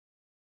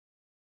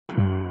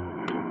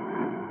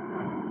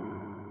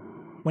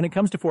When it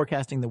comes to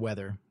forecasting the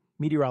weather,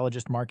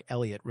 meteorologist Mark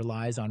Elliott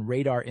relies on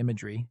radar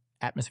imagery,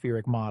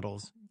 atmospheric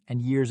models,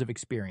 and years of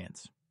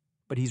experience.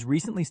 But he's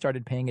recently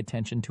started paying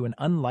attention to an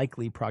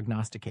unlikely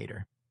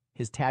prognosticator,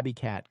 his tabby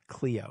cat,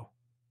 Cleo.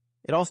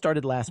 It all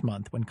started last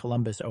month when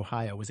Columbus,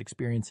 Ohio was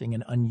experiencing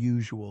an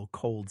unusual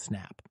cold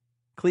snap.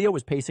 Cleo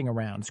was pacing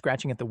around,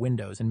 scratching at the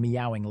windows and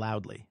meowing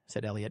loudly,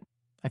 said Elliott.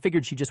 I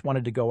figured she just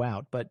wanted to go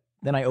out, but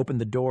then I opened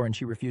the door and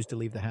she refused to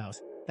leave the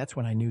house. That's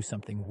when I knew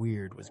something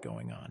weird was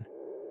going on.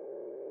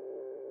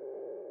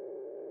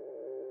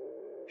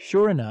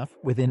 Sure enough,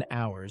 within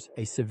hours,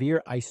 a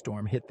severe ice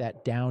storm hit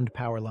that downed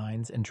power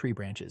lines and tree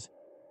branches.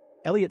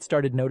 Elliott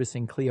started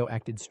noticing Cleo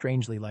acted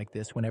strangely like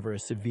this whenever a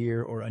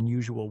severe or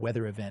unusual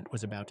weather event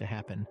was about to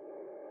happen.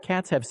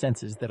 Cats have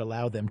senses that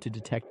allow them to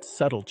detect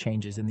subtle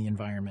changes in the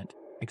environment,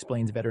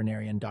 explains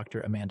veterinarian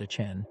Dr. Amanda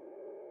Chen.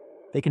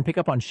 They can pick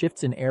up on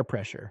shifts in air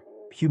pressure,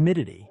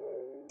 humidity,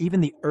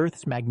 even the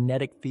Earth's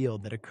magnetic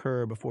field that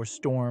occur before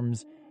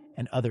storms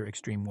and other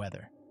extreme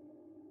weather.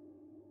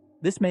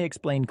 This may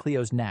explain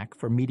Cleo's knack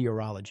for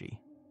meteorology.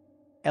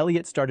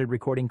 Elliott started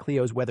recording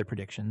Cleo's weather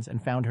predictions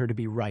and found her to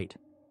be right,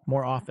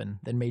 more often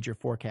than major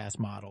forecast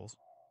models.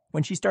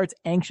 When she starts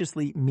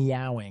anxiously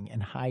meowing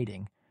and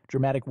hiding,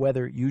 dramatic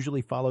weather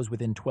usually follows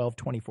within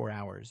 24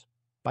 hours.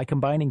 By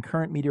combining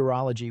current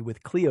meteorology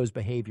with Cleo's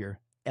behavior,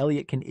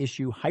 Elliott can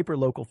issue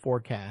hyperlocal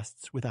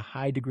forecasts with a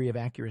high degree of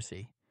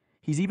accuracy.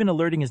 He's even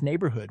alerting his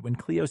neighborhood when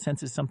Cleo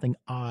senses something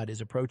odd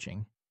is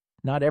approaching.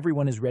 Not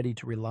everyone is ready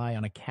to rely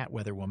on a cat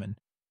weather woman,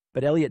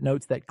 but Elliott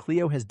notes that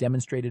Cleo has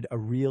demonstrated a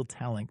real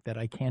talent that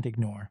I can't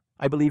ignore.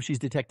 I believe she's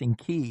detecting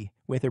key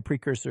with her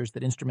precursors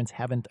that instruments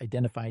haven't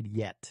identified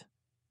yet.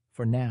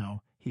 For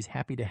now, he's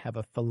happy to have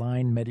a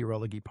feline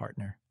meteorology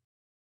partner.